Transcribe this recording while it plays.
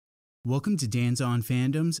Welcome to Dan's On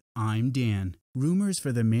Fandoms, I'm Dan. Rumors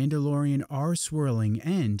for The Mandalorian are swirling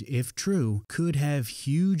and, if true, could have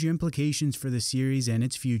huge implications for the series and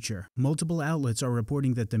its future. Multiple outlets are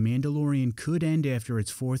reporting that The Mandalorian could end after its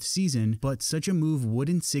 4th season, but such a move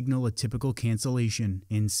wouldn't signal a typical cancellation.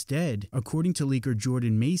 Instead, according to leaker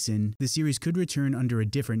Jordan Mason, the series could return under a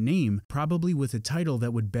different name, probably with a title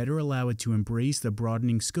that would better allow it to embrace the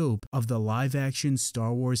broadening scope of the live-action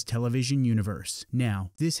Star Wars television universe.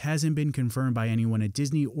 Now, this hasn't been confirmed by anyone at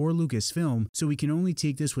Disney or Lucasfilm, so we can only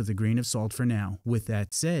take this with a grain of salt for now. With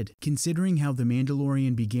that said, considering how The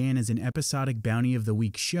Mandalorian began as an episodic Bounty of the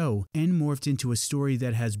Week show and morphed into a story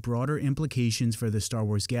that has broader implications for the Star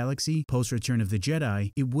Wars galaxy post-Return of the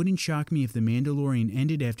Jedi, it wouldn't shock me if The Mandalorian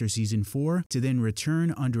ended after Season 4 to then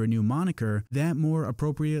return under a new moniker that more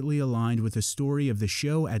appropriately aligned with the story of the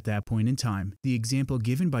show at that point in time. The example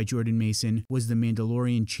given by Jordan Mason was The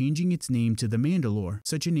Mandalorian changing its name to The Mandalore.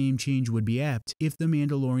 Such a name change would be apt if The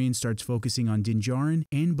Mandalorian starts focusing on Din Djarin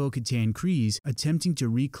and bo-katan Kryze attempting to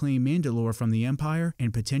reclaim Mandalore from the Empire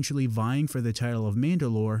and potentially vying for the title of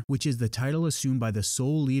Mandalore, which is the title assumed by the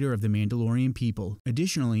sole leader of the Mandalorian people.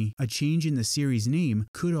 Additionally, a change in the series name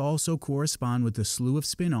could also correspond with the slew of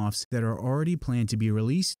spin-offs that are already planned to be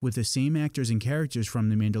released, with the same actors and characters from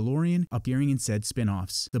The Mandalorian appearing in said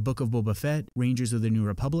spin-offs. The Book of Boba Fett, Rangers of the New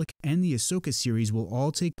Republic, and the Ahsoka series will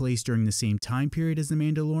all take place during the same time period as The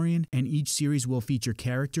Mandalorian, and each series will feature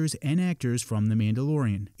characters and actors from The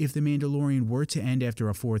Mandalorian. If The Mandalorian were to end after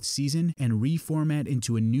a 4th season and reformat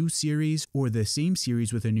into a new series or the same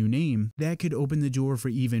series with a new name, that could open the door for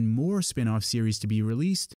even more spin-off series to be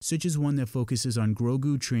released, such as one that focuses on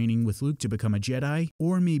Grogu training with Luke to become a Jedi,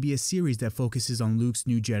 or maybe a series that focuses on Luke's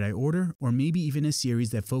new Jedi Order, or maybe even a series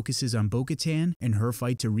that focuses on bo-katan and her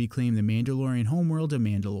fight to reclaim the Mandalorian homeworld of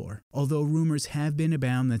Mandalore. Although rumors have been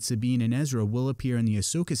abound that Sabine and Ezra will appear in the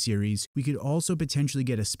Ahsoka series, we could also potentially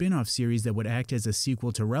get a spin-off series that would act as a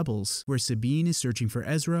sequel to Rebels, where Sabine is searching for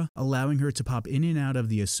Ezra, allowing her to pop in and out of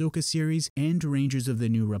the Ahsoka series and Rangers of the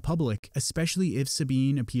New Republic, especially if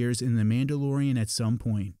Sabine appears in The Mandalorian at some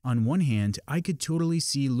point. On one hand, I could totally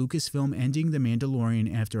see Lucasfilm ending The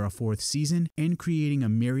Mandalorian after a 4th season and creating a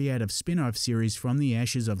myriad of spin-off series from the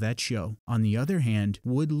ashes of that show. On the other hand,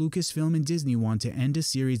 would Lucasfilm and Disney want to end a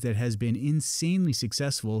series that has been insanely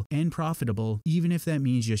successful and profitable, even if that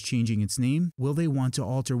means just changing its name? Will they want to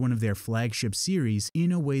alter one of their flagship series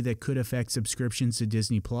in a way that could affect subscriptions to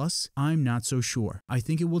Disney Plus? I'm not so sure. I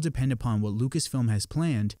think it will depend upon what Lucasfilm has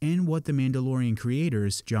planned and what The Mandalorian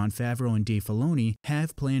creators, Jon Favreau and Dave Filoni,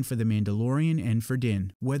 have planned for The Mandalorian and for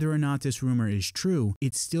Din. Whether or not this rumor is true,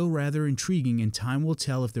 it's still rather intriguing, and time will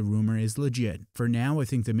tell if the rumor is legit. For now, I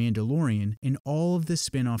think The Mandalorian and all of the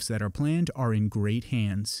spin-offs that are planned are in great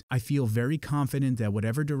hands. I feel very confident that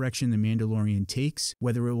whatever direction The Mandalorian takes,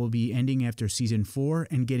 whether it will be ending after Season 4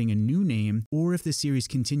 and getting a new name, or if the series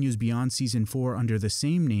continues beyond Season 4 under the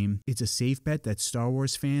same name, it's a safe bet that Star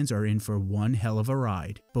Wars fans are in for one hell of a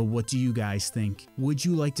ride. But what do you guys think? Would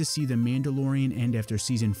you like to see The Mandalorian end after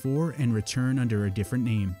Season 4 and return under a different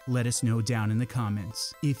name? Let us know down in the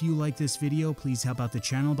comments. If you like this video, please help out the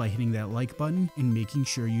channel by hitting that like button and making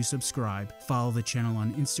sure you subscribe. Follow the channel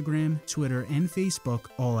on Instagram, Twitter, and Facebook,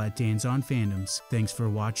 all at Dan's On Fandoms. Thanks for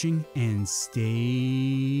watching and stay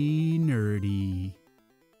nerdy.